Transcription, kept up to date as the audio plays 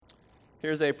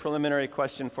Here's a preliminary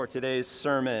question for today's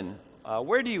sermon.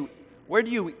 Where do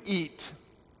you eat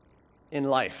in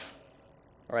life?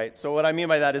 All right, so what I mean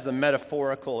by that is the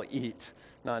metaphorical eat,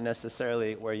 not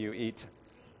necessarily where you eat.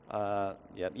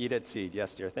 Eat at Seed.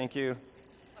 Yes, dear. Thank you.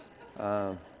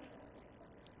 How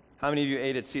many of you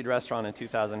ate at Seed Restaurant in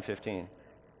 2015?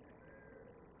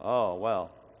 Oh, well,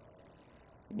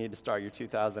 you need to start your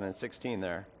 2016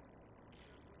 there.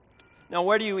 Now,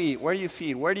 where do you eat? Where do you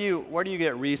feed? Where do you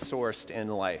get resourced in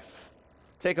life?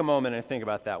 Take a moment and think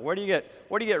about that. Where do you get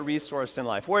resourced in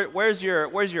life? Where's your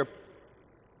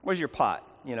pot?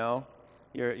 You know,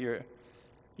 your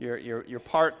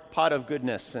pot of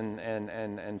goodness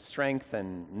and strength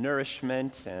and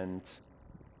nourishment and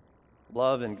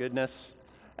love and goodness.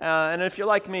 And if you're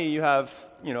like me, you have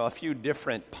a few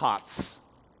different pots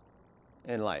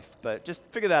in life. But just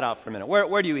figure that out for a minute.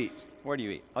 Where do you eat? Where do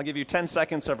you eat? I'll give you 10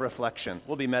 seconds of reflection.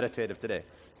 We'll be meditative today.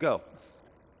 Go.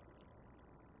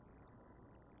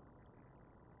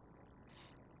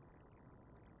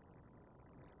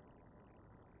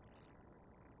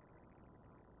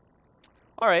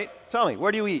 All right, tell me,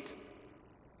 where do you eat?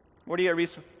 Where do you get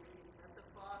resources? At the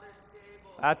Father's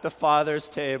table. At the Father's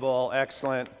table.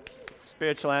 Excellent.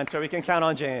 Spiritual answer. We can count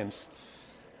on James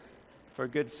for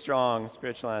good, strong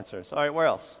spiritual answers. All right, where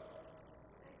else?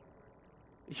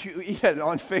 You eat it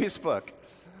on Facebook.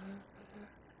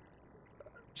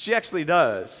 She actually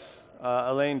does.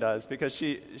 Elaine does, because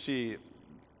she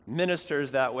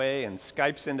ministers that way and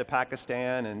Skypes into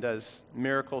Pakistan and does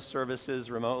miracle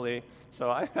services remotely.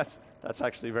 So that's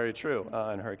actually very true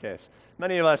in her case.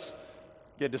 Many of us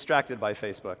get distracted by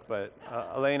Facebook, but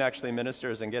Elaine actually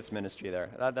ministers and gets ministry there.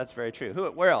 That's very true.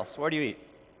 Where else? Where do you eat?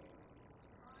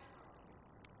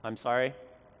 I'm sorry?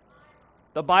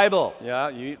 The Bible. Yeah,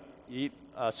 you eat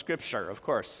Scripture, of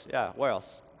course. Yeah, where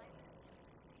else?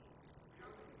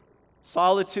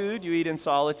 Solitude. You eat in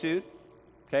solitude.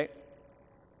 Okay.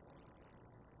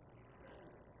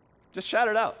 Just shout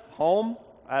it out. Home.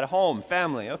 At home.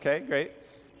 Family. Okay, great.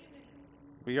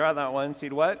 You're on that one.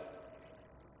 Seed what?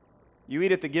 You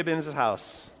eat at the Gibbons'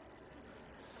 house.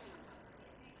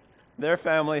 Their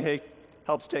family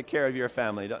helps take care of your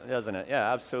family, doesn't it?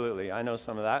 Yeah, absolutely. I know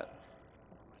some of that.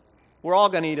 We're all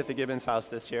going to eat at the Gibbons' house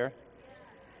this year.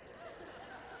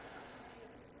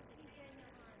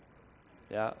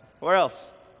 Yeah. Where else?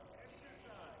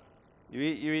 You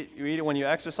eat it when you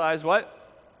exercise. What?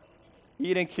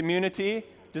 You eat in community.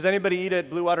 Does anybody eat at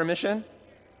Blue Water Mission?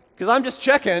 Because I'm just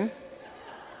checking.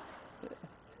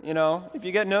 If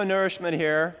you get no nourishment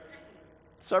here,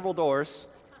 several doors.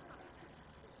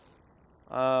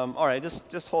 All right,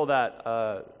 just hold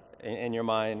that in your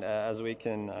mind as we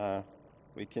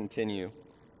continue.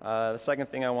 The second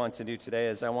thing I want to do today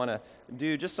is I want to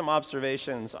do just some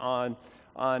observations on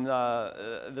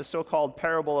the so-called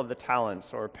parable of the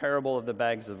talents, or parable of the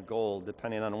bags of gold,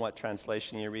 depending on what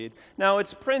translation you read. Now,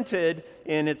 it's printed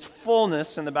in its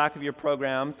fullness in the back of your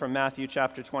program from Matthew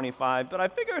chapter 25, but I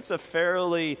figure it's a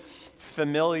fairly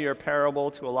familiar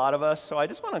parable to a lot of us, so I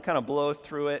just want to kind of blow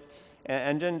through it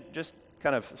and then just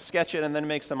kind of sketch it and then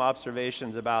make some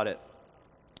observations about it.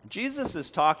 Jesus is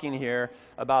talking here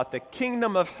about the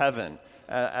kingdom of heaven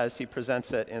as he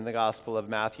presents it in the Gospel of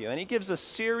Matthew. And he gives a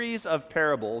series of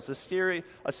parables, a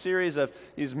series of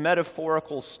these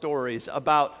metaphorical stories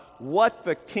about what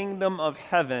the kingdom of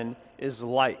heaven is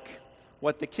like,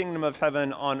 what the kingdom of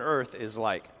heaven on earth is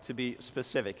like, to be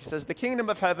specific. He says the kingdom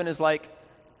of heaven is like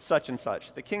such and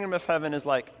such. The kingdom of heaven is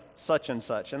like such and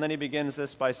such. And then he begins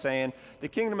this by saying, the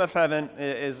kingdom of heaven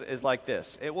is like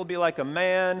this. It will be like a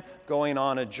man going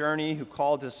on a journey who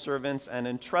called his servants and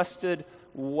entrusted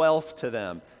wealth to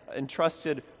them,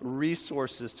 entrusted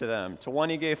resources to them. To one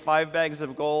he gave 5 bags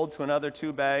of gold, to another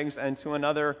 2 bags, and to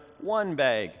another 1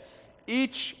 bag,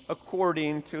 each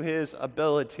according to his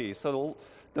ability. So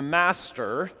the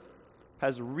master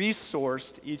has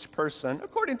resourced each person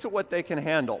according to what they can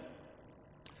handle.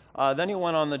 Then he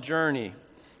went on the journey,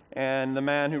 and the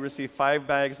man who received 5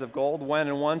 bags of gold went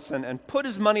at once and put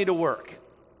his money to work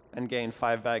and gained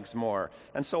 5 bags more.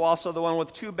 And so also the one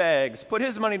with 2 bags put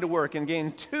his money to work and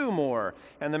gained 2 more.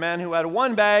 And the man who had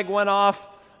 1 bag went off,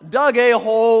 dug a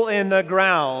hole in the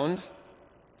ground,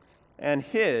 and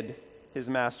hid his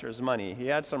master's money. He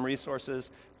had some resources,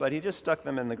 but he just stuck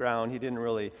them in the ground. He didn't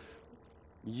really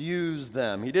use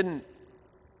them. He didn't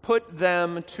put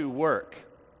them to work,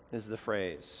 is the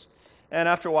phrase. And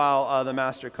after a while, the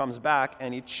master comes back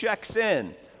and he checks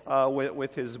in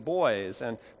with his boys.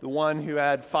 And the one who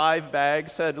had 5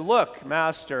 bags said, "Look,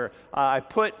 master, I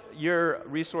put your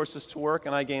resources to work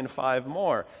and I gained 5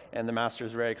 more. And the master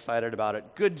is very excited about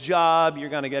it. "Good job, you're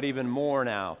going to get even more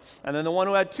now." And then the one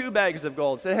who had 2 bags of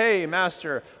gold said, "Hey,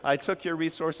 master, I took your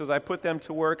resources, I put them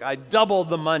to work, I doubled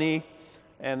the money."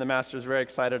 And the master is very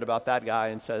excited about that guy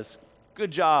and says, "Good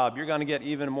job, you're going to get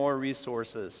even more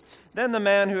resources." Then the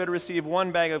man who had received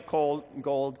 1 bag of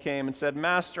gold came and said,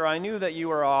 "Master, I knew that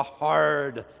you are a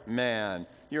hard man.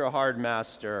 You're a hard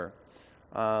master,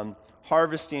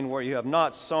 harvesting where you have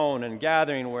not sown and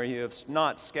gathering where you have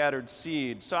not scattered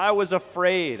seed. So I was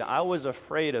afraid. I was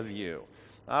afraid of you.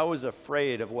 I was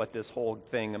afraid of what this whole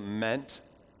thing meant.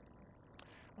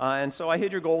 And so I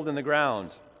hid your gold in the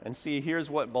ground. And see, here's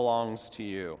what belongs to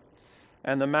you."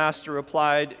 And the master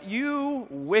replied, "You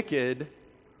wicked,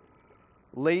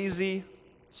 lazy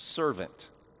servant.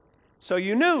 So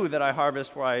you knew that I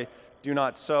harvest where I do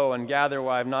not sow and gather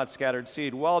where I have not scattered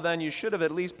seed. Well, then you should have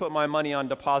at least put my money on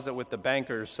deposit with the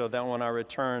bankers so that when I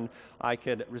returned, I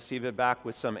could receive it back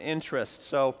with some interest.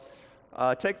 So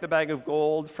take the bag of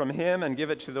gold from him and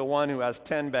give it to the one who has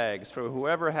 10 bags. For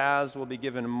whoever has will be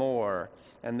given more,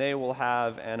 and they will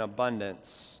have an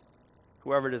abundance.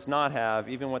 Whoever does not have,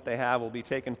 even what they have will be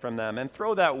taken from them. And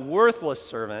throw that worthless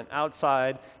servant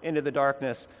outside into the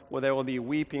darkness where there will be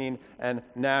weeping and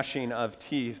gnashing of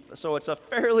teeth." So it's a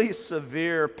fairly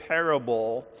severe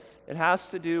parable. It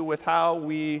has to do with how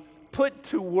we put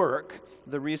to work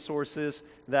the resources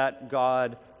that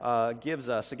God gives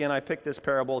us. Again, I picked this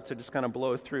parable to just kind of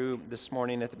blow through this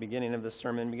morning at the beginning of the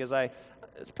sermon because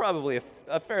it's probably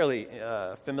a fairly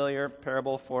familiar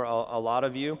parable for a lot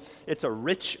of you. It's a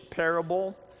rich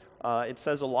parable. It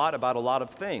says a lot about a lot of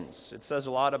things. It says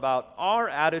a lot about our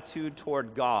attitude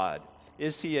toward God.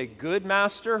 Is he a good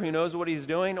master who knows what he's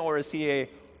doing, or is he a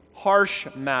harsh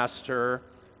master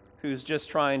who's just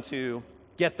trying to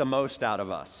get the most out of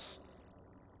us?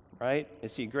 Right?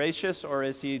 Is he gracious or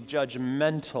is he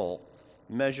judgmental?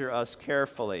 Measure us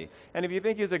carefully. And if you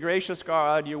think he's a gracious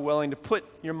God, you're willing to put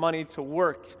your money to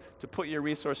work, to put your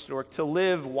resources to work, to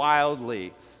live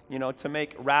wildly, to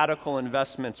make radical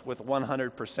investments with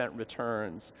 100%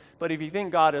 returns. But if you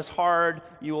think God is hard,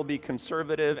 you will be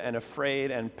conservative and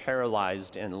afraid and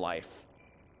paralyzed in life.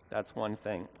 That's one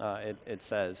thing it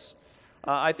says.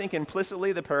 I think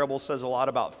implicitly the parable says a lot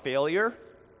about failure,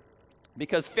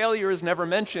 because failure is never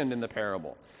mentioned in the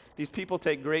parable. These people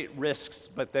take great risks,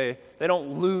 but they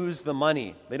don't lose the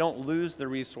money. They don't lose the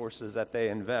resources that they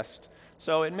invest.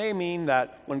 So it may mean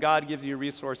that when God gives you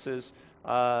resources,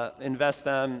 invest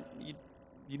them.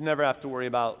 You never have to worry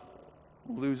about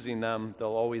losing them. They'll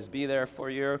always be there for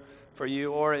you.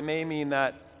 Or it may mean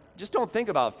that just don't think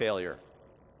about failure.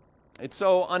 It's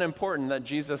so unimportant that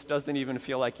Jesus doesn't even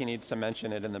feel like he needs to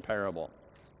mention it in the parable.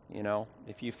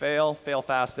 If you fail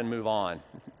fast and move on.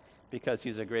 Because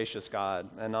he's a gracious God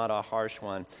and not a harsh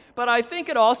one. But I think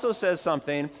it also says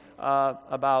something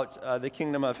about the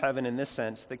kingdom of heaven in this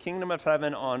sense. The kingdom of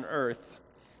heaven on earth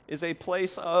is a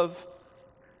place of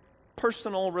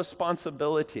personal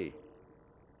responsibility.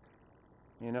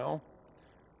 The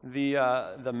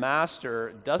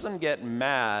master doesn't get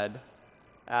mad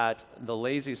at the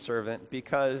lazy servant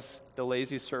because the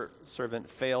lazy servant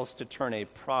fails to turn a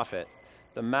profit.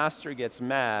 The master gets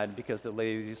mad because the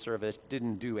lazy servant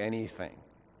didn't do anything.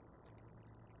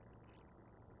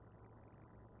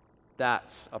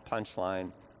 That's a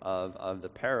punchline of the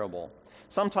parable.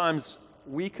 Sometimes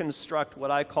we construct what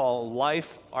I call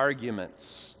life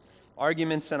arguments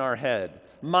in our head,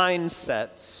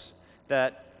 mindsets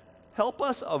that help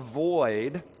us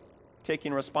avoid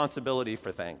taking responsibility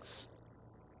for things.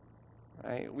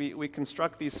 Right? We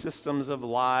construct these systems of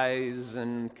lies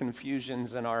and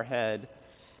confusions in our head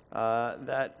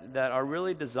that are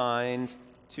really designed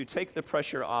to take the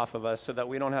pressure off of us so that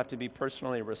we don't have to be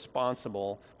personally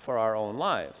responsible for our own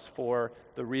lives, for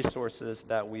the resources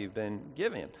that we've been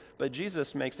given. But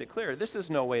Jesus makes it clear, this is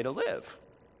no way to live.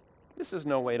 This is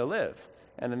no way to live.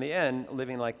 And in the end,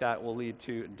 living like that will lead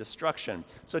to destruction.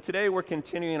 So today we're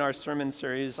continuing our sermon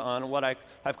series on what I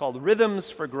have called rhythms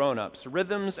for grown-ups,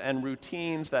 rhythms and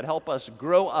routines that help us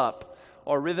grow up,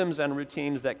 or rhythms and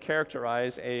routines that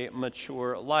characterize a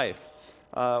mature life.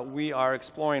 We are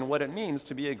exploring what it means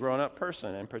to be a grown-up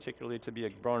person, and particularly to be a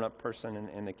grown-up person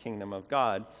in the kingdom of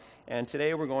God. And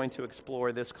today we're going to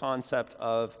explore this concept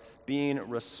of being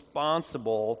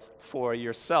responsible for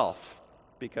yourself,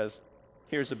 because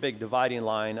here's a big dividing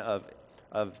line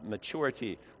of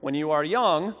maturity. When you are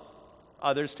young,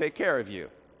 others take care of you.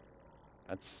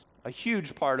 That's a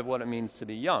huge part of what it means to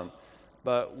be young.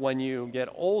 But when you get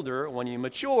older, when you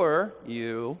mature,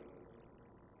 you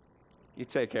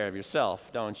take care of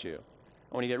yourself, don't you?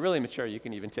 And when you get really mature, you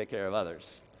can even take care of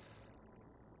others.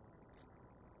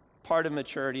 Part of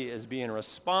maturity is being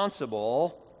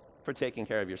responsible for taking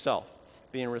care of yourself,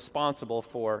 being responsible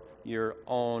for your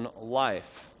own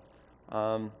life.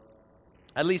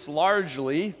 At least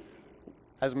largely,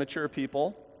 as mature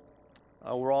people,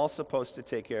 we're all supposed to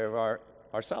take care of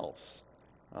ourselves.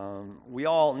 We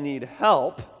all need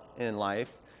help in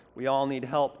life. We all need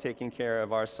help taking care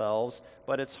of ourselves,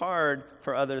 but it's hard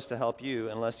for others to help you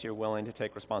unless you're willing to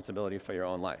take responsibility for your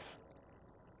own life.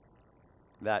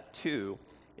 That, too,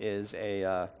 is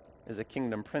a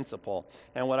kingdom principle.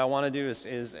 And what I want to do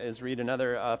is read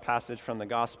another passage from the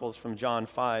Gospels from John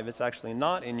 5. It's actually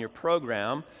not in your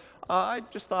program. I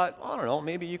just thought, I don't know,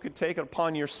 maybe you could take it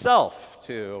upon yourself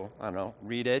to,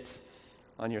 read it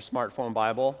on your smartphone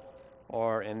Bible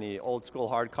or in the old school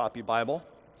hard copy Bible.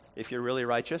 If you're really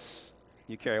righteous,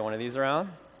 you carry one of these around.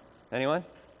 Anyone?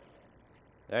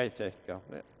 There you go.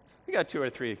 We got 2 or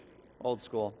 3 old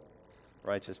school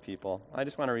righteous people. I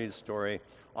just want to read a story,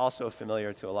 also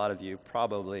familiar to a lot of you,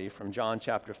 probably, from John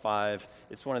chapter 5.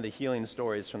 It's one of the healing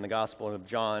stories from the Gospel of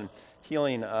John,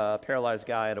 healing a paralyzed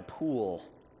guy at a pool.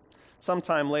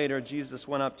 Sometime later, Jesus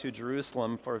went up to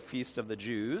Jerusalem for a feast of the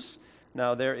Jews.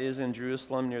 Now there is in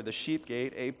Jerusalem near the sheep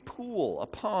gate a pool, a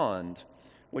pond,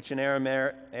 which in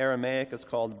Aramaic is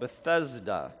called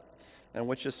Bethesda, and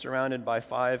which is surrounded by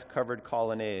 5 covered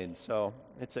colonnades. So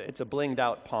it's a blinged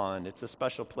out pond. It's a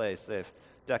special place. They've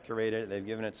decorated it. They've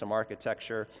given it some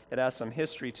architecture. It has some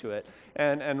history to it.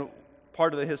 And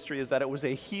part of the history is that it was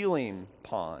a healing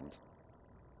pond.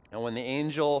 And when the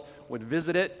angel would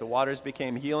visit it, the waters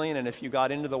became healing, and if you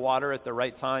got into the water at the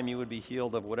right time, you would be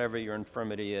healed of whatever your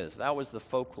infirmity is. That was the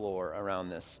folklore around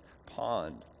this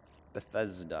pond,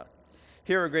 Bethesda.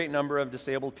 Here a great number of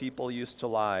disabled people used to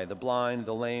lie, the blind,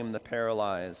 the lame, the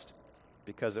paralyzed,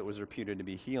 because it was reputed to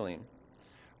be healing.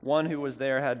 One who was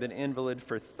there had been invalid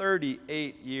for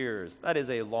 38 years. That is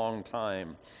a long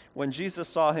time. When Jesus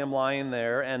saw him lying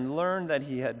there and learned that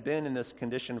he had been in this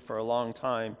condition for a long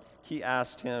time, he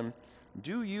asked him,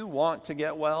 "Do you want to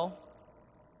get well?"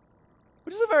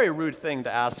 Which is a very rude thing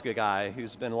to ask a guy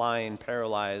who's been lying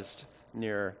paralyzed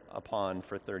near a pond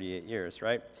for 38 years,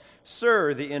 right?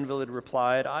 "Sir," the invalid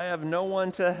replied, "I have no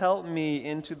one to help me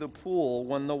into the pool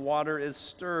when the water is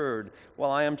stirred.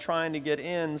 While I am trying to get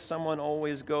in, someone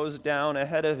always goes down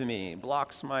ahead of me,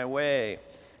 blocks my way."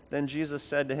 Then Jesus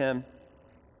said to him,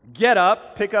 "Get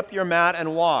up, pick up your mat,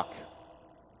 and walk."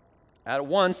 At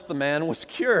once the man was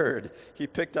cured. He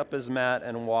picked up his mat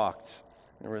and walked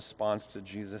in response to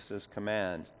Jesus'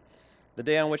 command. The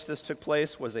day on which this took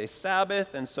place was a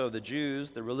Sabbath, and so the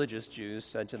Jews, the religious Jews,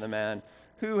 said to the man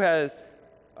who had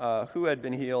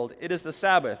been healed, "It is the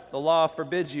Sabbath. The law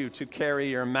forbids you to carry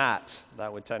your mat."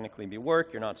 That would technically be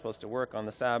work. You're not supposed to work on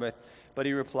the Sabbath. But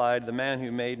he replied, "The man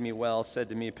who made me well said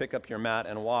to me, 'Pick up your mat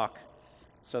and walk.'"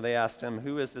 So they asked him,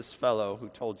 "Who is this fellow who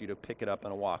told you to pick it up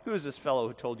and walk? Who is this fellow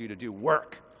who told you to do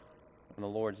work on the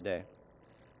Lord's day?"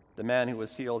 The man who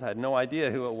was healed had no idea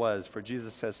who it was, for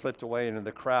Jesus had slipped away into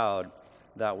the crowd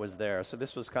that was there. So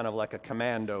this was kind of like a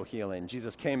commando healing.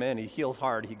 Jesus came in, he healed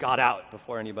hard, he got out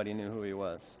before anybody knew who he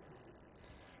was.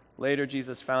 Later,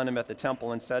 Jesus found him at the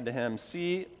temple and said to him,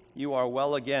 "See, you are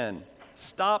well again.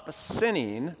 Stop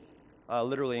sinning,"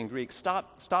 literally in Greek,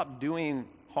 stop doing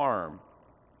harm,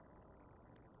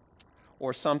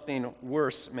 or something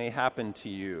worse may happen to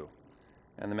you."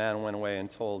 And the man went away and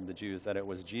told the Jews that it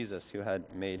was Jesus who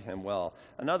had made him well.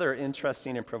 Another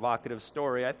interesting and provocative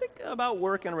story, I think, about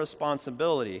work and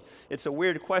responsibility. It's a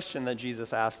weird question that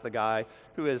Jesus asked the guy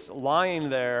who is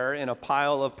lying there in a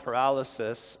pile of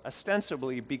paralysis,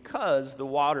 ostensibly because the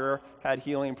water had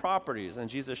healing properties. And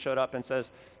Jesus showed up and says,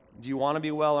 "Do you want to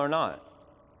be well or not?"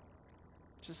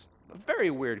 Just a very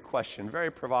weird question, very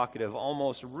provocative,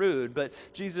 almost rude, but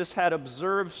Jesus had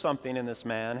observed something in this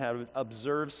man, had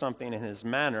observed something in his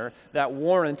manner that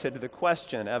warranted the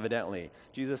question, evidently.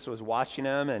 Jesus was watching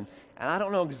him, and I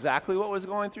don't know exactly what was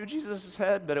going through Jesus'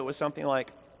 head, but it was something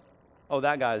like, "Oh,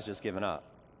 that guy's just given up.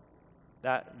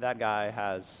 That guy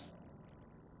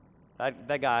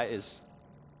is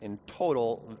in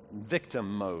total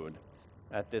victim mode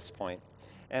at this point."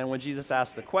 And when Jesus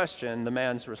asked the question, the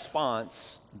man's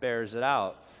response bears it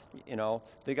out.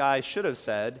 The guy should have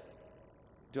said,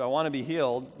 "Do I want to be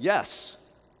healed?" "Yes."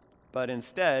 But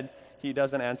instead, he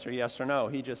doesn't answer yes or no.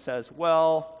 He just says,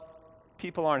 "Well,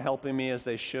 people aren't helping me as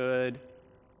they should.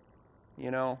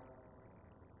 They're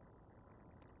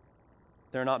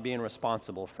not being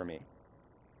responsible for me,"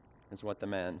 is what the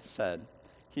man said.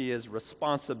 He is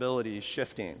responsibility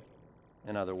shifting.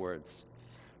 in other words.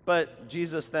 But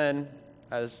Jesus then,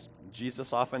 as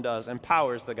Jesus often does,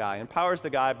 empowers the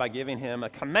guy by giving him a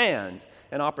command,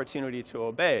 an opportunity to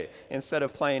obey. Instead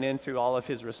of playing into all of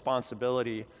his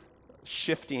responsibility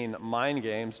shifting mind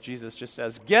games, Jesus just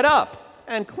says, get up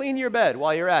and clean your bed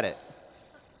while you're at it.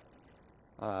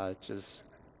 Which is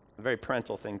a very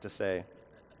parental thing to say.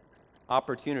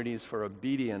 Opportunities for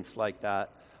obedience like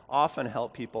that often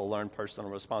help people learn personal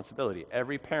responsibility.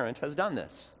 Every parent has done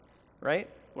this, right?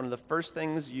 One of the first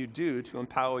things you do to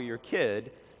empower your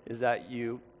kid is that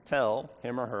you tell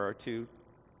him or her to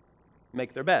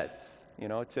make their bed,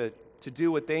 to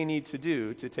do what they need to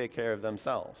do to take care of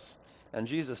themselves. And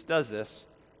Jesus does this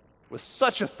with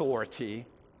such authority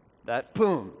that,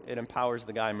 boom, it empowers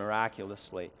the guy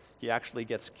miraculously. He actually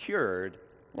gets cured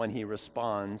when he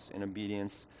responds in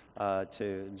obedience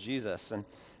to Jesus.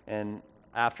 And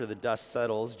after the dust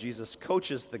settles, Jesus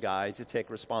coaches the guy to take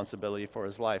responsibility for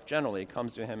his life. Generally, he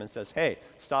comes to him and says, hey,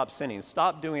 stop sinning,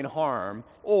 stop doing harm,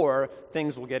 or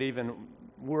things will get even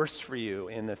worse for you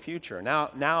in the future.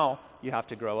 Now you have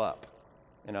to grow up,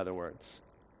 in other words.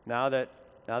 Now that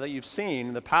you've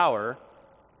seen the power,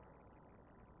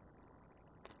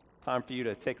 time for you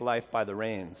to take life by the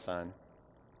reins, son.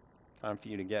 Time for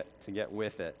you to get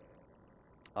with it.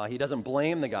 He doesn't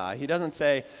blame the guy. He doesn't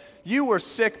say, you were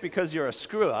sick because you're a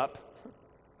screw-up.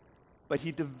 But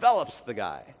he develops the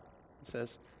guy. He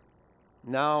says,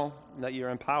 now that you're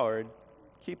empowered,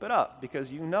 keep it up,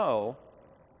 because you know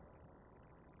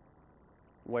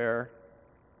where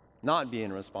not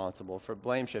being responsible for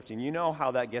blame shifting, you know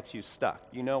how that gets you stuck.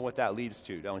 You know what that leads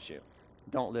to, don't you?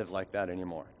 Don't live like that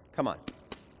anymore. Come on.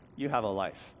 You have a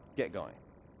life. Get going.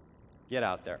 Get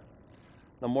out there.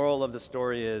 The moral of the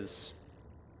story is,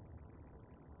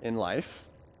 in life,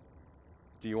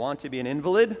 do you want to be an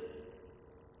invalid,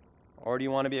 or do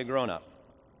you want to be a grown-up?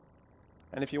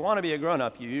 And if you want to be a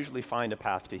grown-up, you usually find a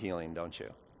path to healing, don't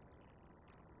you?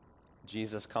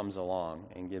 Jesus comes along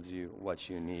and gives you what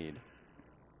you need.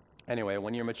 Anyway,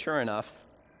 when you're mature enough,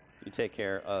 you take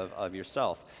care of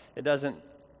yourself. It doesn't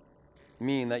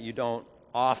mean that you don't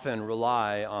often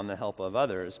rely on the help of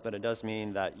others, but it does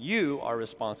mean that you are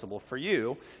responsible for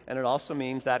you, and it also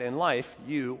means that in life,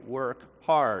 you work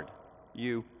hard.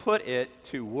 You put it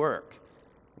to work.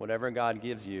 Whatever God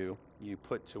gives you, you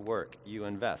put to work. You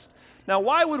invest. Now,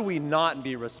 why would we not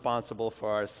be responsible for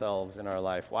ourselves in our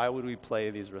life? Why would we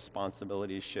play these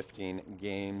responsibility-shifting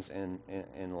games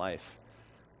in life?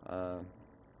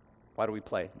 Why do we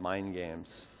play mind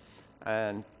games?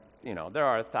 And there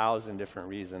are 1,000 different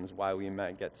reasons why we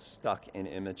might get stuck in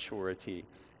immaturity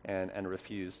and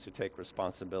refuse to take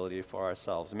responsibility for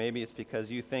ourselves. Maybe it's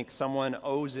because you think someone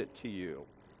owes it to you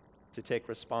to take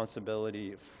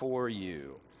responsibility for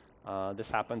you. This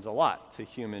happens a lot to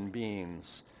human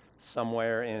beings.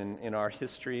 Somewhere in our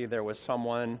history, there was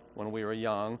someone when we were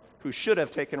young who should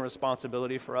have taken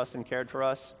responsibility for us and cared for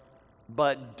us,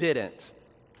 but didn't.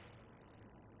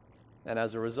 And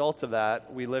as a result of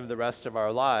that, we live the rest of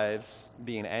our lives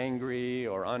being angry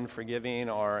or unforgiving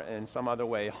or in some other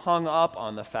way hung up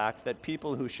on the fact that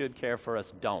people who should care for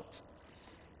us don't.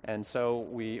 And so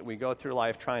we go through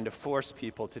life trying to force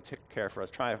people to take care for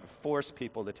us, trying to force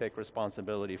people to take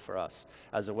responsibility for us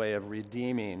as a way of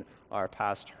redeeming our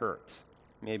past hurt.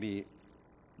 Maybe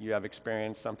you have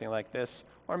experienced something like this,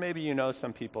 or maybe you know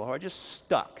some people who are just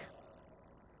stuck,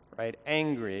 right?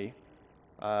 Angry,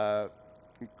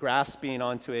 grasping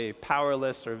onto a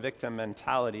powerless or victim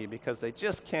mentality because they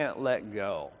just can't let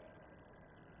go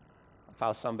of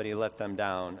how somebody let them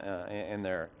down in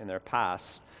their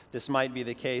past. This might be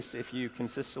the case if you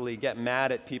consistently get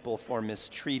mad at people for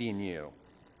mistreating you,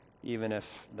 even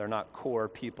if they're not core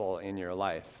people in your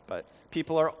life. But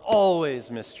people are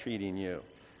always mistreating you.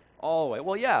 Always.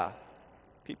 Well, yeah,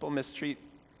 people mistreat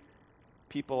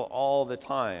people all the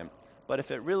time. But if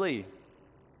it really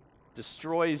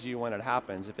destroys you when it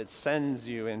happens, if it sends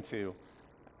you into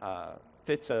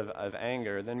fits of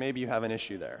anger, then maybe you have an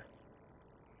issue there.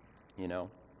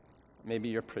 Maybe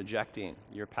you're projecting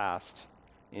your past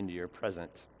into your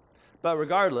present. But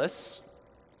regardless,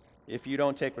 if you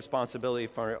don't take responsibility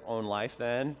for your own life,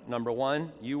 then number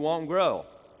one, you won't grow.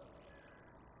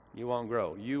 You won't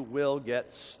grow. You will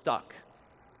get stuck.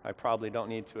 I probably don't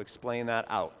need to explain that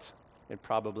out. It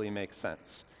probably makes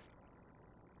sense.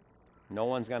 No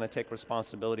one's going to take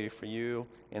responsibility for you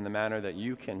in the manner that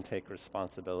you can take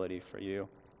responsibility for you.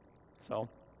 So,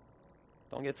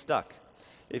 don't get stuck.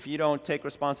 if you don't take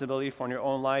responsibility for your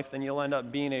own life, then you'll end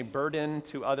up being a burden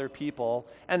to other people,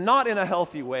 and not in a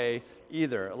healthy way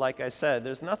either. Like I said,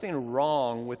 there's nothing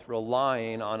wrong with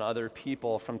relying on other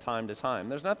people from time to time.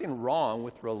 There's nothing wrong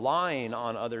with relying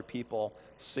on other people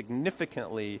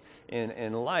significantly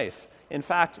in life. In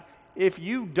fact, if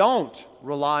you don't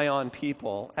rely on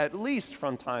people, at least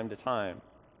from time to time,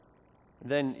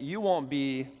 then you won't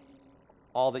be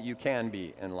all that you can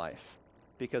be in life,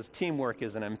 because teamwork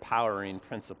is an empowering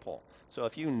principle. So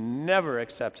if you never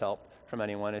accept help from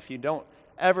anyone, if you don't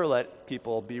ever let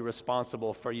people be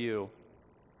responsible for you,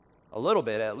 a little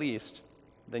bit at least,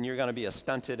 then you're going to be a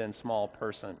stunted and small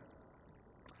person.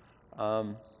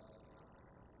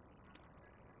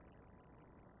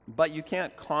 But you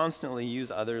can't constantly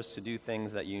use others to do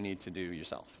things that you need to do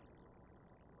yourself.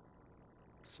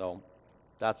 So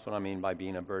that's what I mean by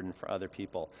being a burden for other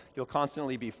people. You'll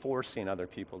constantly be forcing other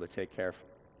people to take care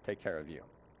of you.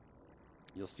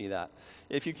 You'll see that.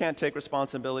 If you can't take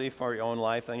responsibility for your own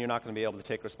life, then you're not going to be able to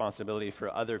take responsibility for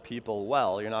other people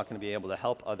well. You're not going to be able to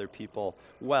help other people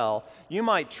well. You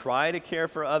might try to care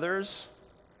for others,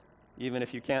 even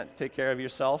if you can't take care of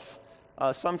yourself.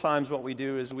 Sometimes what we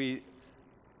do is we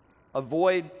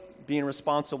avoid being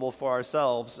responsible for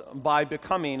ourselves by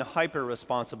becoming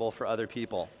hyper-responsible for other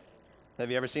people.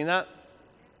 Have you ever seen that?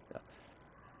 Yeah.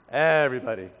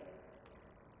 Everybody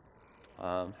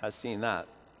has seen that.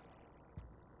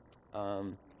 We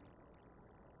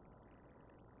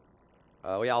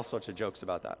have all sorts of jokes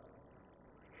about that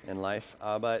in life,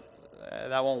 but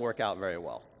that won't work out very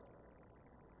well.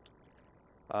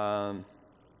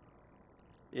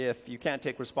 If you can't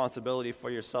take responsibility for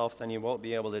yourself, then you won't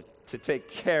be able to take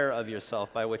care of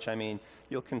yourself, by which I mean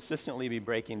you'll consistently be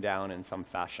breaking down in some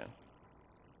fashion.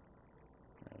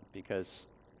 Because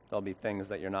there'll be things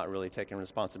that you're not really taking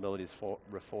responsibilities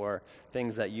for,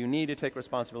 things that you need to take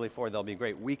responsibility for. There'll be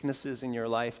great weaknesses in your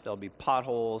life. There'll be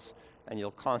potholes, and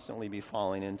you'll constantly be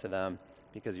falling into them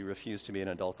because you refuse to be an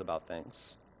adult about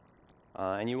things.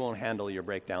 And you won't handle your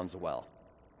breakdowns well.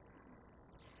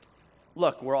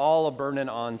 Look, we're all a burden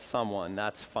on someone.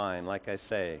 That's fine. Like I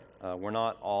say, we're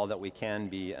not all that we can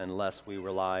be unless we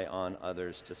rely on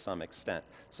others to some extent.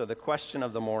 So the question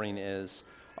of the morning is,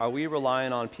 are we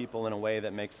relying on people in a way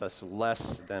that makes us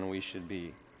less than we should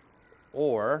be?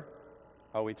 Or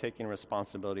are we taking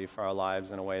responsibility for our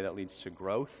lives in a way that leads to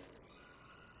growth,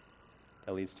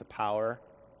 that leads to power,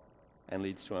 and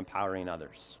leads to empowering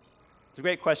others? It's a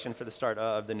great question for the start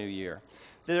of the new year.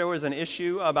 There was an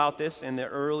issue about this in the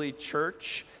early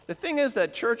church. The thing is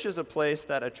that church is a place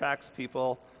that attracts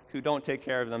people who don't take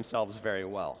care of themselves very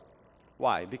well.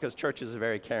 Why? Because church is a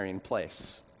very caring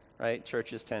place. Right?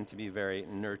 Churches tend to be very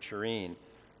nurturing.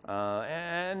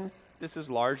 And this is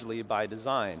largely by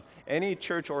design. Any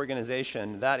church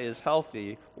organization that is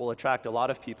healthy will attract a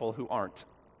lot of people who aren't.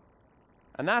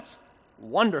 And that's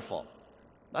wonderful.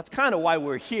 That's kind of why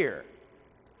we're here.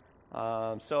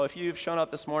 So if you've shown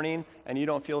up this morning and you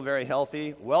don't feel very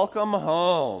healthy, welcome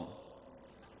home.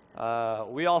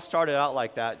 We all started out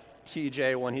like that.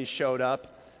 TJ, when he showed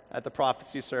up at the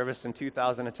prophecy service in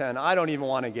 2010, I don't even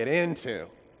want to get into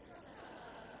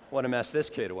what a mess this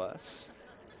kid was,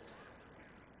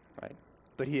 right?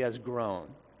 But he has grown.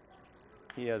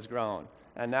 He has grown.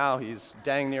 And now he's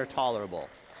dang near tolerable.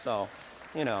 So,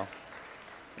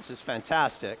 which is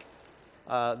fantastic.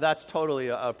 That's totally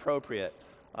appropriate.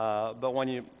 But when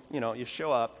you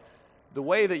show up, the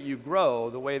way that you grow,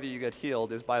 the way that you get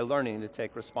healed is by learning to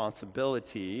take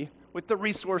responsibility with the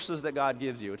resources that God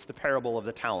gives you. It's the parable of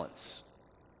the talents.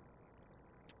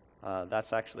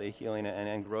 That's actually a healing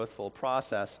and growthful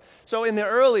process. So in the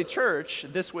early church,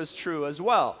 this was true as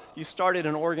well. You started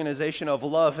an organization of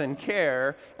love and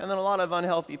care, and then a lot of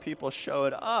unhealthy people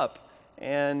showed up.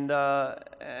 And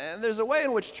there's a way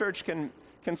in which church can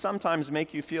sometimes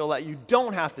make you feel that you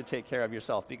don't have to take care of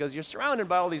yourself because you're surrounded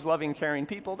by all these loving, caring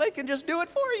people. They can just do it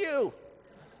for you.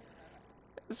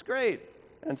 It's great.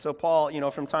 And so Paul,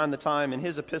 from time to time in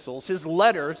his epistles, his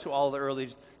letters to all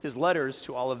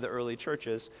of the early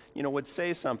churches, would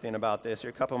say something about this. Here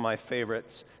are a couple of my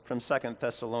favorites from 2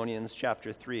 Thessalonians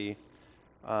chapter 3.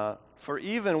 For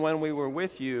even when we were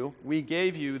with you, we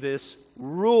gave you this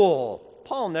rule.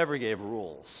 Paul never gave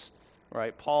rules,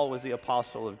 right? Paul was the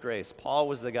apostle of grace. Paul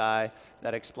was the guy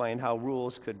that explained how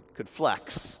rules could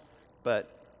flex. But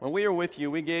when we were with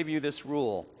you, we gave you this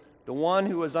rule. The one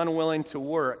who is unwilling to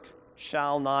work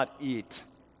shall not eat,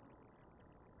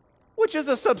 which is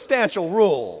a substantial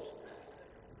rule,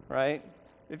 right?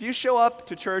 If you show up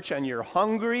to church and you're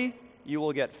hungry, you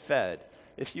will get fed.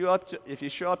 If you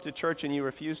show up to church and you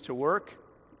refuse to work,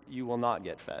 you will not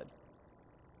get fed.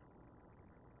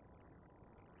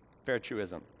 Fair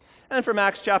truism. And from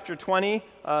Acts chapter 20,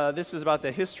 this is about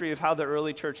the history of how the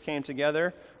early church came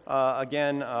together.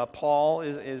 Again, Paul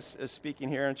is speaking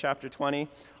here in chapter 20.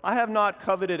 I have not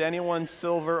coveted anyone's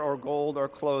silver or gold or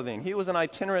clothing. He was an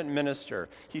itinerant minister.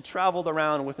 He traveled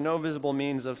around with no visible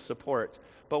means of support.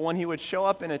 But when he would show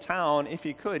up in a town, if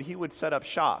he could, he would set up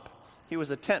shop. He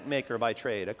was a tent maker by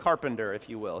trade, a carpenter, if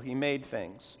you will. He made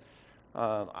things.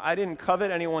 I didn't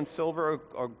covet anyone's silver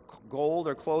or gold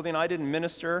or clothing. I didn't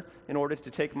minister in order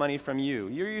to take money from you.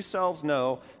 You yourselves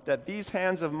know that these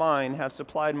hands of mine have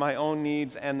supplied my own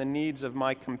needs and the needs of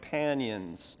my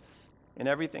companions. In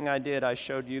everything I did, I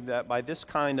showed you that by this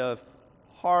kind of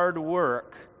hard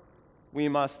work, we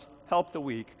must help the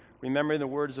weak. Remember the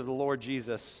words of the Lord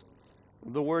Jesus.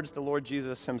 The words the Lord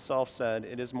Jesus himself said,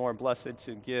 it is more blessed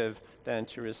to give than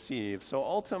to receive. So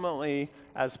ultimately,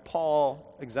 as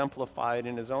Paul exemplified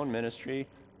in his own ministry,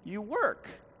 you work.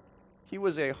 He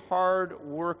was a hard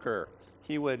worker.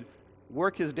 He would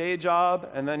work his day job,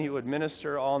 and then he would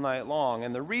minister all night long.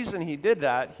 And the reason he did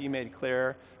that, he made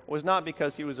clear, was not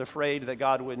because he was afraid that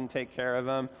God wouldn't take care of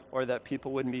him or that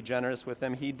people wouldn't be generous with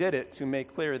him. He did it to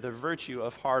make clear the virtue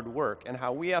of hard work and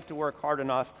how we have to work hard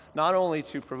enough not only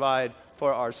to provide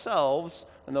for ourselves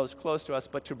and those close to us,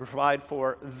 but to provide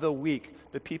for the weak,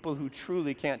 the people who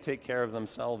truly can't take care of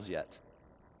themselves yet.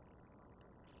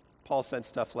 Paul said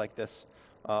stuff like this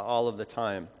all of the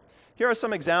time. Here are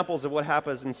some examples of what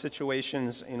happens in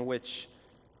situations in which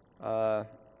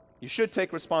you should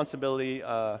take responsibility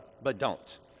but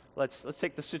don't. Let's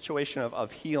take the situation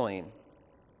of healing.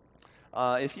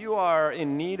 If you are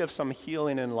in need of some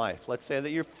healing in life, let's say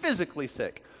that you're physically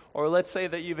sick, or let's say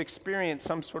that you've experienced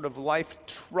some sort of life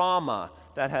trauma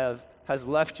that has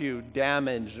left you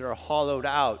damaged or hollowed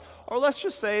out, or let's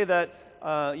just say that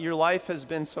your life has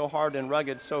been so hard and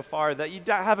rugged so far that you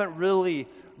haven't really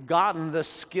gotten the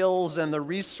skills and the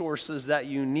resources that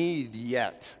you need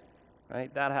yet,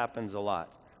 right? That happens a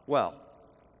lot. Well,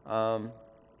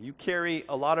 you carry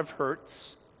a lot of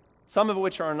hurts, some of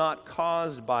which are not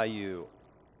caused by you,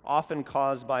 often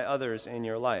caused by others in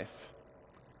your life.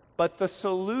 But the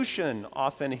solution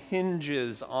often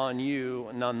hinges on you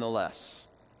nonetheless.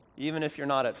 Even if you're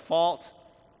not at fault,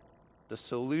 the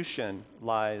solution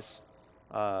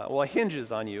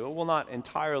hinges on you. It will not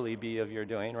entirely be of your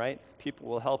doing, right? People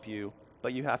will help you,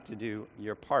 but you have to do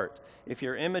your part. If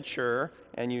you're immature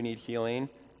and you need healing,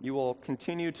 you will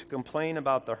continue to complain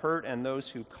about the hurt and those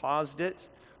who caused it,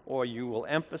 or you will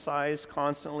emphasize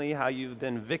constantly how you've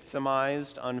been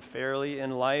victimized unfairly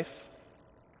in life,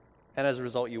 and as a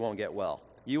result, you won't get well.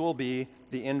 You will be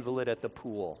the invalid at the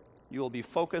pool. You will be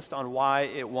focused on why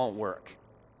it won't work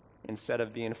instead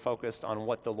of being focused on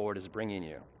what the Lord is bringing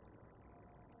you.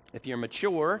 If you're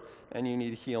mature and you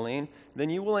need healing, then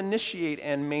you will initiate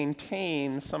and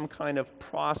maintain some kind of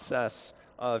process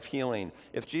of healing.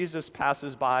 If Jesus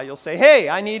passes by, you'll say, hey,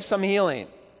 I need some healing.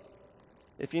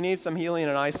 If you need some healing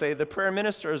and I say, the prayer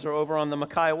ministers are over on the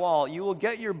Mackay wall, you will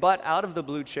get your butt out of the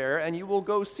blue chair and you will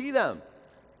go see them.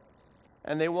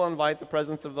 And they will invite the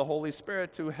presence of the Holy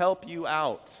Spirit to help you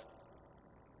out.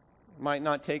 Might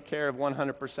not take care of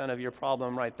 100% of your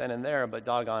problem right then and there, but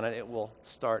doggone it, it will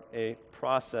start a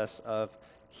process of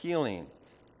healing.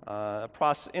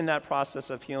 In that process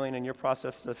of healing, in your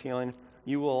process of healing,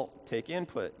 you will take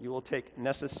input, you will take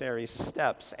necessary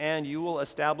steps, and you will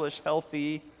establish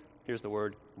healthy, here's the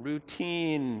word,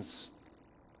 routines.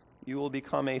 You will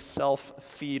become a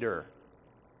self-feeder.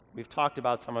 We've talked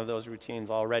about some of those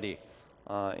routines already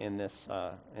in this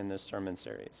sermon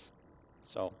series.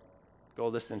 So go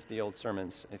listen to the old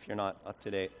sermons if you're not up to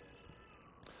date.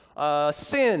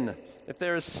 Sin. If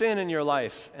there is sin in your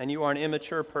life and you are an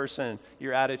immature person,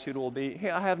 your attitude will be,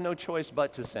 hey, I have no choice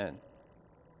but to sin.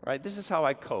 Right? This is how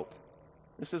I cope.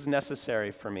 This is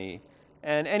necessary for me.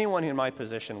 And anyone in my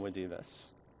position would do this.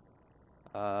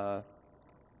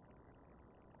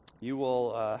 You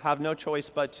will have no choice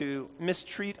but to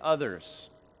mistreat others.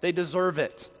 They deserve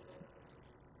it.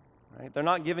 Right? They're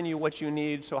not giving you what you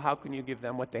need, so how can you give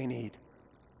them what they need?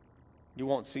 You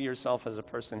won't see yourself as a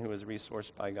person who is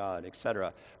resourced by God,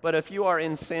 etc. But if you are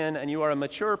in sin and you are a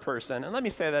mature person, and let me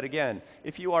say that again,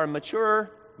 if you are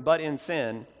mature but in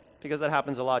sin, because that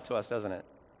happens a lot to us, doesn't it?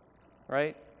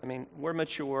 Right? I mean, we're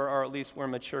mature, or at least we're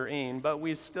maturing, but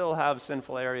we still have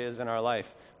sinful areas in our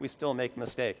life. We still make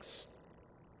mistakes.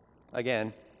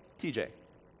 Again, TJ.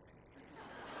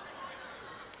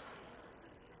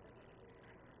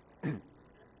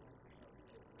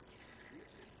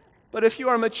 But if you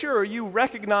are mature, you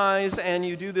recognize and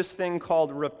you do this thing called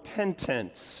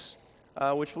repentance,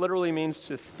 which literally means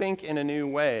to think in a new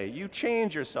way. You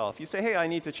change yourself. You say, hey, I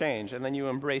need to change, and then you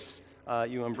embrace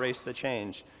the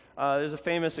change. There's a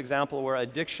famous example where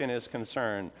addiction is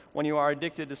concerned. When you are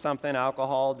addicted to something,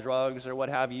 alcohol, drugs, or what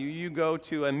have you, you go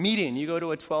to a meeting, you go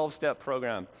to a 12-step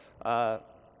program.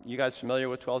 You guys familiar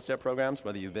with 12-step programs,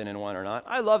 whether you've been in one or not?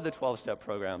 I love the 12-step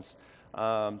programs.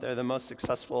 They're the most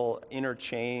successful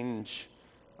interchange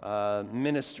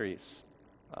ministries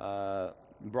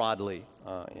broadly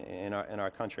in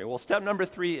our country. Well, step number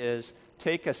 3 is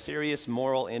take a serious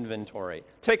moral inventory.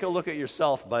 Take a look at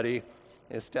yourself, buddy,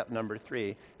 is step number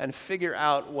 3, and figure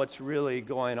out what's really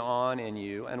going on in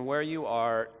you and where you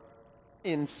are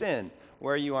in sin,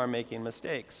 where you are making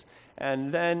mistakes.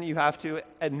 And then you have to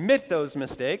admit those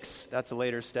mistakes. That's a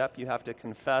later step. You have to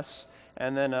confess.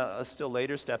 And then a still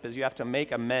later step is you have to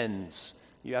make amends.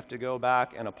 You have to go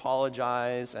back and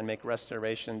apologize and make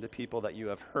restoration to people that you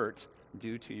have hurt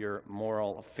due to your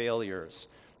moral failures.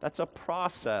 That's a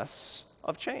process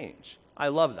of change. I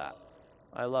love that.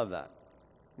 I love that.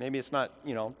 Maybe it's not,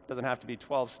 doesn't have to be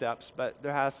 12 steps, but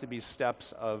there has to be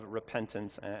steps of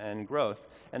repentance and growth.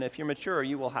 And if you're mature,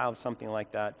 you will have something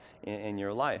like that in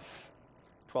your life.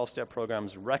 12-step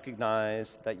programs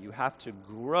recognize that you have to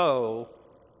grow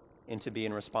into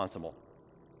being responsible.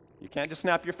 You can't just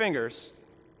snap your fingers.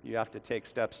 You have to take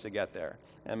steps to get there.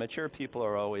 And mature people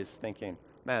are always thinking,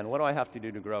 man, what do I have to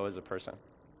do to grow as a person?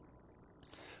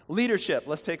 Leadership.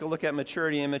 Let's take a look at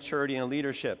maturity, immaturity, and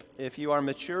leadership. If you are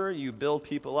mature, you build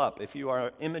people up. If you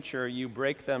are immature, you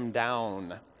break them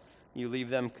down. You leave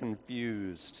them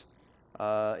confused.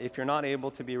 If you're not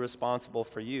able to be responsible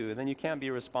for you, then you can't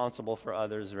be responsible for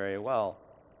others very well,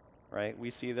 right? We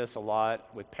see this a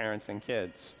lot with parents and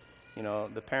kids.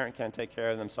 The parent can't take care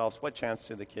of themselves. What chance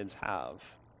do the kids have?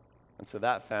 And so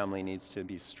that family needs to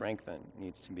be strengthened,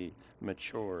 needs to be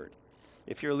matured.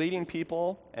 If you're leading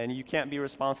people and you can't be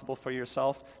responsible for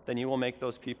yourself, then you will make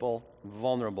those people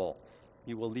vulnerable.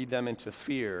 You will lead them into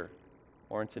fear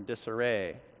or into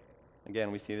disarray.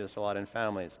 Again, we see this a lot in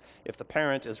families. If the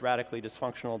parent is radically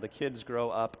dysfunctional, the kids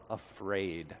grow up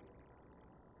afraid.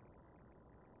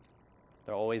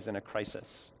 They're always in a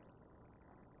crisis.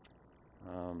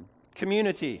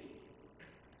 Community.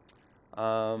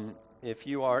 If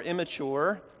you are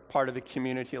immature, part of a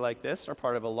community like this, or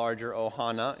part of a larger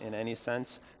ohana in any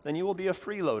sense, then you will be a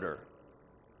freeloader.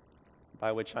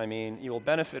 By which I mean you will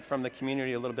benefit from the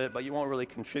community a little bit, but you won't really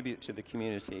contribute to the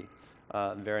community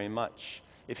very much.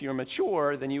 If you're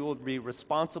mature, then you will be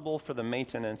responsible for the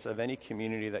maintenance of any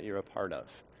community that you're a part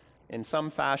of. In some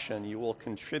fashion, you will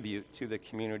contribute to the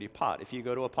community pot. If you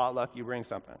go to a potluck, you bring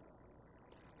something.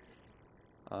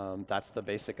 That's the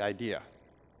basic idea.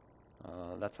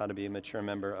 That's how to be a mature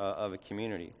member of a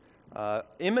community.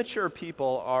 Immature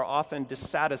people are often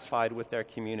dissatisfied with their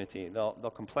community.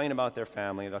 They'll complain about their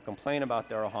family. They'll complain about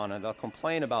their ohana. They'll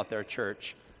complain about their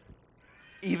church.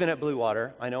 Even at Blue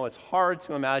Water, I know it's hard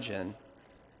to imagine,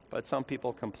 but some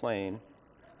people complain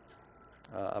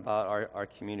about our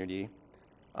community.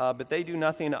 But they do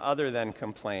nothing other than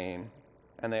complain,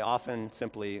 and they often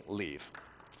simply leave.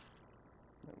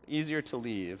 Easier to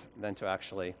leave than to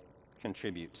actually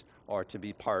contribute or to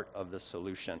be part of the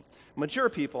solution. Mature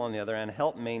people, on the other hand,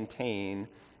 help maintain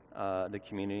the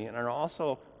community and are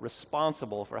also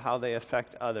responsible for how they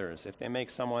affect others. If they make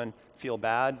someone feel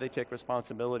bad, they take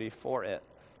responsibility for it.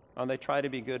 They try to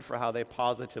be good for how they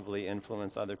positively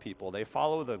influence other people. They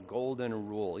follow the golden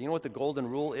rule. You know what the golden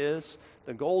rule is?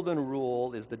 The golden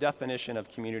rule is the definition of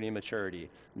community maturity.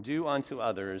 Do unto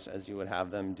others as you would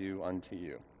have them do unto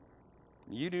you.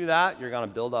 You do that, you're going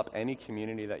to build up any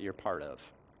community that you're part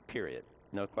of. Period.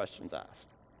 No questions asked.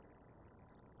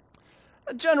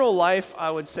 A general life,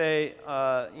 I would say,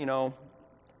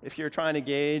 if you're trying to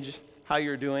gauge how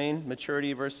you're doing,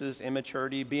 maturity versus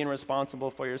immaturity, being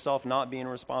responsible for yourself, not being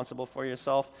responsible for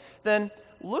yourself, then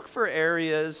look for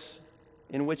areas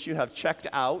in which you have checked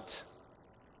out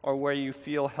or where you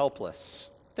feel helpless.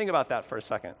 Think about that for a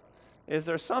second. Is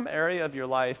there some area of your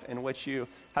life in which you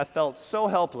have felt so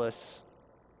helpless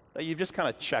that you've just kind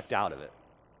of checked out of it?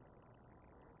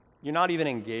 You're not even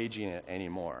engaging it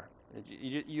anymore.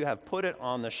 You have put it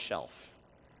on the shelf.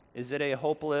 Is it a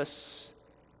hopeless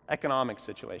economic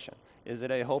situation? Is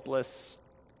it a hopeless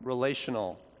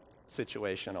relational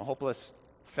situation? A hopeless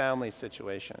family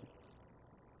situation?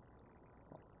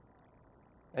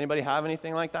 Anybody have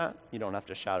anything like that? You don't have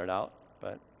to shout it out,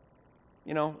 but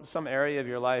some area of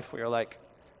your life where you're like,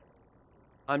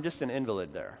 I'm just an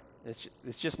invalid there.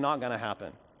 It's just not going to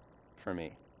happen for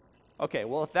me. Okay,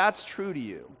 well, if that's true to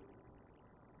you,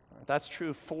 if that's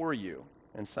true for you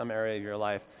in some area of your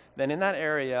life, then in that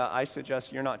area, I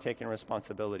suggest you're not taking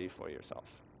responsibility for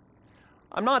yourself.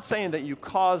 I'm not saying that you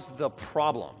caused the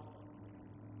problem.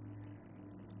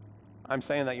 I'm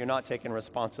saying that you're not taking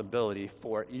responsibility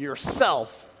for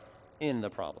yourself in the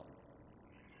problem.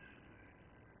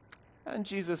 And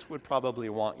Jesus would probably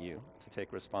want you to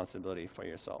take responsibility for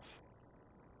yourself.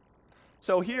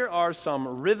 So here are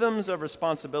some rhythms of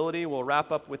responsibility. We'll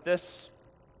wrap up with this.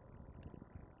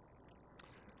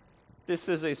 This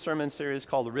is a sermon series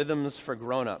called Rhythms for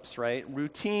Grown-Ups, right?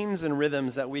 Routines and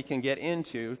rhythms that we can get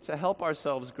into to help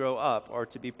ourselves grow up or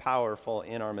to be powerful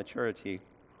in our maturity.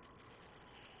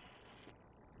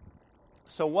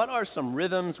 So what are some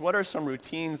rhythms, what are some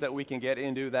routines that we can get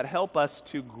into that help us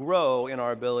to grow in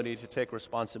our ability to take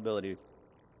responsibility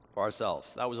for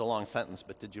ourselves? That was a long sentence,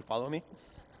 but did you follow me?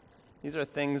 These are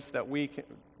things that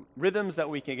rhythms that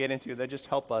we can get into that just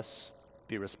help us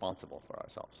be responsible for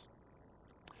ourselves.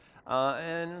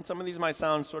 And some of these might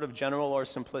sound sort of general or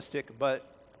simplistic, but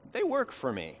they work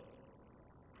for me.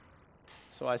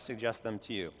 So I suggest them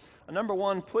to you. Number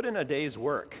one, put in a day's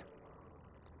work.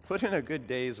 Put in a good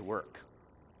day's work.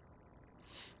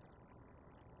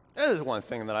 This is one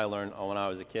thing that I learned when I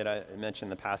was a kid. I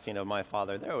mentioned the passing of my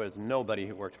father. There was nobody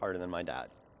who worked harder than my dad.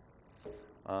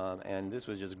 And this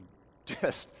was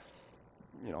just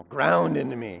ground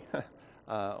into me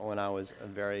when I was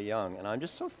very young. And I'm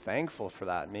just so thankful for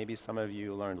that. Maybe some of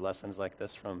you learned lessons like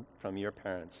this from your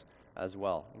parents as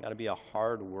well. You got to be a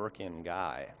hard-working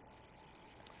guy.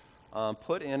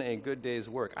 Put in a good day's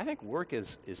work. I think work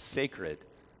is sacred,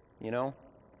 you know.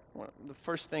 One of the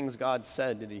first things God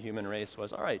said to the human race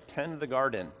was, all right, tend the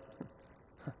garden.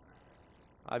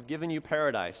 I've given you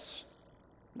paradise.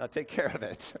 Now take care of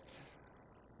it.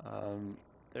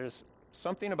 There's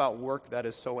something about work that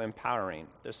is so empowering.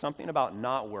 There's something about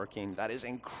not working that is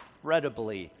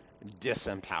incredibly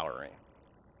disempowering,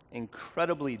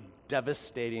 incredibly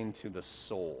devastating to the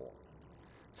soul.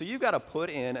 So you've got to put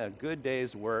in a good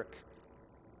day's work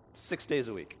 6 days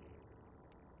a week.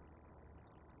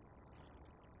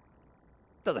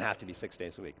 Doesn't have to be 6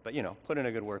 days a week, but put in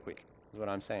a good work week is what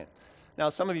I'm saying. Now,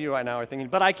 some of you right now are thinking,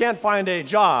 but I can't find a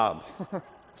job,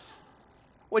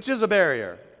 which is a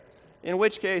barrier. In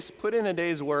which case, put in a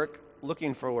day's work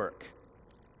looking for work,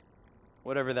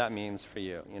 whatever that means for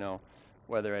you,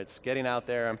 whether it's getting out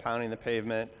there and pounding the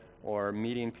pavement or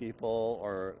meeting people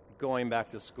or going back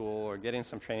to school or getting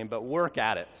some training, but work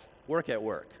at it. Work at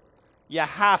work. You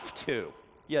have to.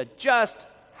 You just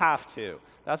have to.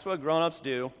 That's what grown-ups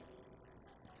do.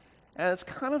 And it's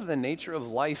kind of the nature of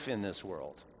life in this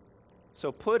world.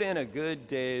 So put in a good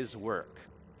day's work.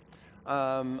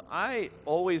 I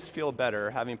always feel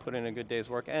better having put in a good day's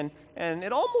work, and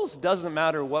it almost doesn't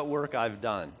matter what work I've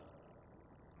done.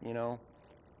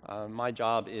 My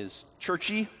job is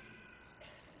churchy,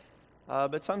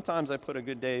 but sometimes I put a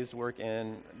good day's work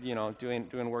in,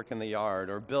 doing work in the yard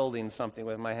or building something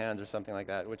with my hands or something like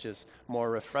that, which is more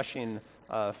refreshing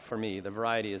for me. The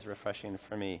variety is refreshing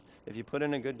for me. If you put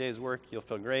in a good day's work, you'll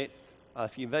feel great.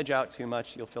 If you veg out too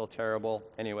much, you'll feel terrible.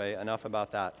 Anyway, enough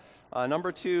about that.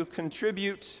 Number two,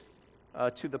 contribute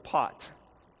to the pot.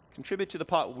 Contribute to the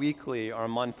pot weekly or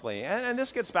monthly. And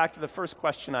this gets back to the first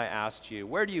question I asked you.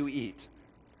 Where do you eat?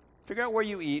 Figure out where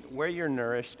you eat, where you're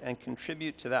nourished, and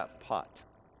contribute to that pot.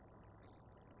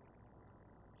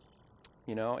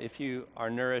 If you are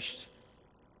nourished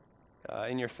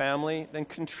in your family, then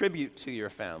contribute to your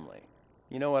family.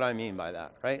 You know what I mean by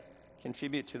that, right?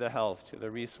 Contribute to the health, to the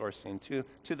resourcing,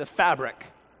 to the fabric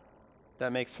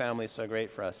that makes family so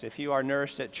great for us. If you are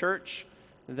nourished at church,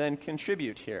 then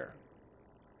contribute here,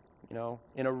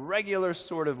 in a regular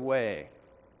sort of way,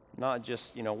 not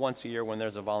just, once a year when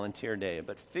there's a volunteer day,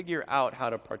 but figure out how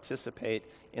to participate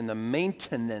in the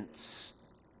maintenance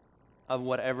of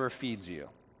whatever feeds you,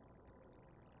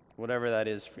 whatever that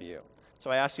is for you. So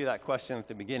I asked you that question at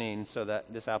the beginning so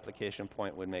that this application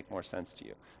point would make more sense to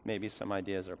you. Maybe some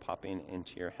ideas are popping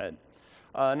into your head.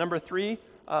 Number three,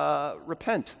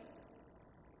 repent.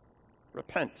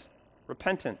 Repent.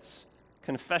 Repentance.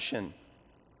 Confession.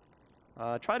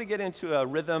 Try to get into a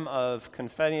rhythm of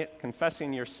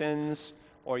confessing your sins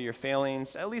or your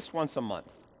failings at least once a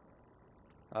month.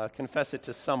 Confess it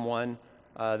to someone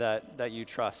that you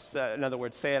trust. In other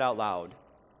words, say it out loud.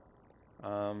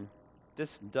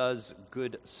 This does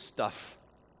good stuff.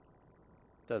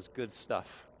 Does good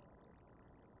stuff.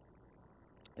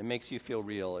 It makes you feel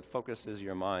real. It focuses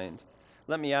your mind.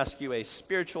 Let me ask you a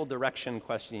spiritual direction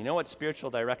question. You know what spiritual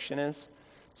direction is?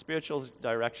 Spiritual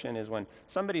direction is when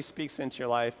somebody speaks into your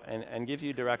life and gives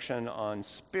you direction on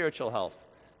spiritual health.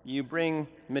 You bring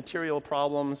material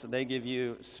problems, they give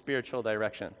you spiritual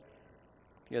direction.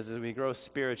 Because as we grow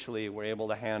spiritually, we're able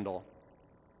to handle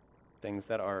things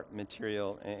that are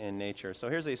material in nature. So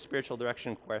here's a spiritual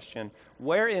direction question.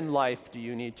 Where in life do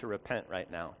you need to repent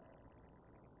right now?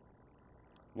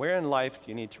 Where in life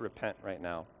do you need to repent right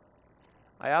now?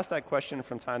 I ask that question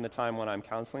from time to time when I'm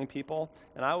counseling people,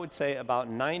 and I would say about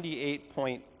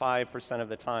 98.5% of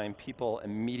the time, people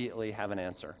immediately have an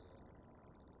answer.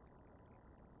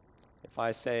 If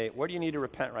I say, where do you need to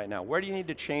repent right now? Where do you need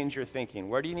to change your thinking?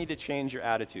 Where do you need to change your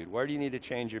attitude? Where do you need to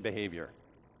change your behavior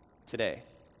today?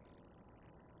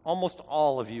 Almost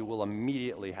all of you will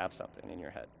immediately have something in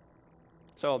your head.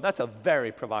 So that's a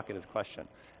very provocative question.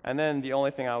 And then the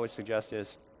only thing I would suggest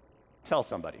is tell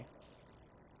somebody.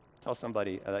 Tell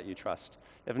somebody that you trust.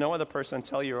 If no other person,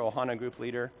 tell your Ohana group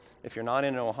leader. If you're not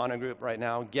in an Ohana group right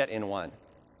now, get in one.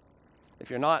 If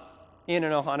you're not in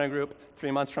an Ohana group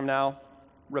 3 months from now,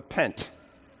 repent.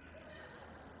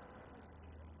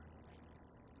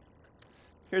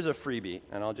 Here's a freebie,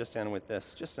 and I'll just end with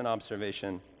this, just an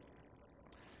observation.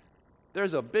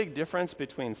 There's a big difference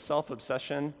between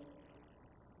self-obsession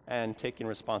and taking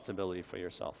responsibility for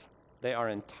yourself. They are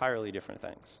entirely different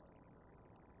things,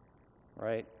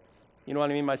 right? You know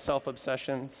what I mean by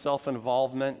self-obsession,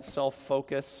 self-involvement,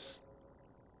 self-focus?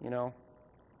 You know,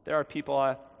 there are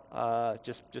people,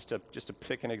 just to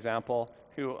pick an example,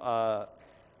 who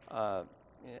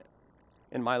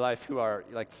in my life who are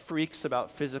like freaks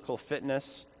about physical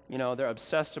fitness. You know, they're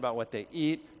obsessed about what they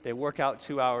eat. They work out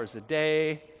 2 hours a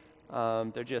day.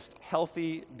 They're just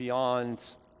healthy beyond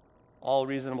all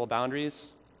reasonable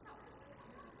boundaries.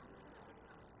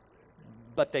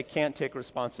 But they can't take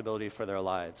responsibility for their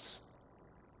lives.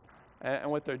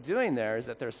 And what they're doing there is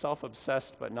that they're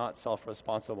self-obsessed but not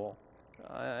self-responsible.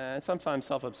 And sometimes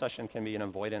self-obsession can be an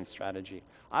avoidance strategy.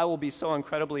 I will be so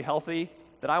incredibly healthy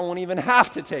that I won't even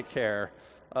have to take care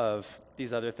of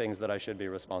these other things that I should be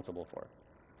responsible for.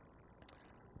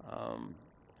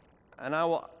 And I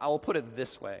will put it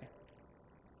this way.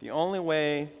 The only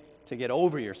way to get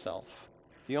over yourself,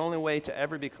 the only way to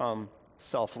ever become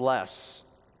selfless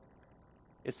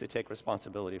is to take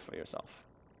responsibility for yourself.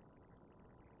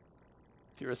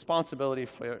 If you're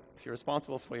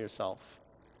responsible for yourself,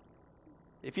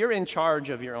 if you're in charge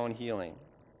of your own healing,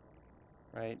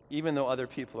 right, even though other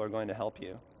people are going to help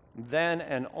you, then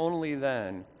and only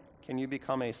then can you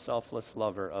become a selfless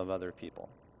lover of other people.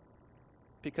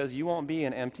 Because you won't be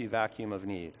an empty vacuum of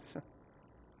need.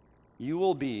 You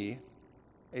will be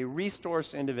a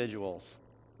resource individuals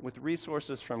with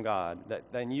resources from God that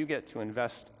then you get to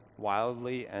invest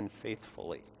wildly and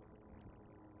faithfully.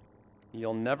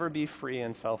 You'll never be free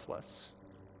and selfless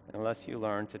unless you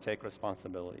learn to take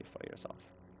responsibility for yourself.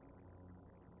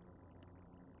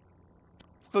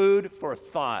 Food for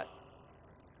thought.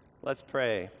 Let's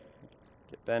pray.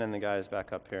 Get Ben and the guys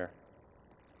back up here.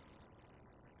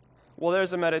 Well,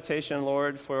 there's a meditation,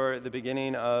 Lord, for the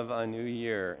beginning of a new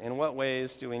year. In what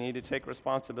ways do we need to take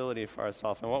responsibility for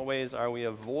ourselves? In what ways are we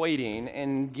avoiding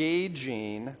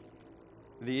engaging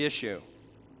the issue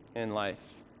in life?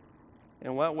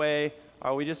 In what way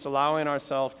are we just allowing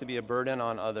ourselves to be a burden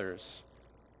on others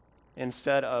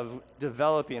instead of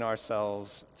developing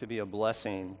ourselves to be a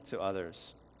blessing to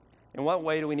others? In what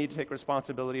way do we need to take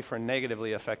responsibility for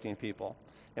negatively affecting people?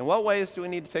 In what ways do we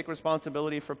need to take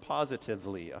responsibility for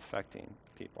positively affecting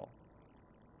people?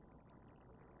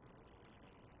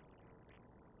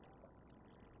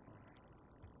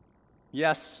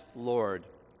 Yes, Lord,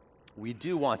 we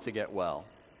do want to get well.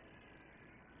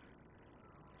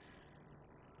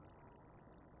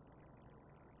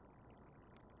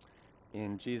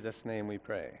 In Jesus' name we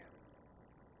pray.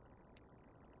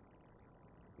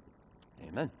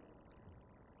 Amen.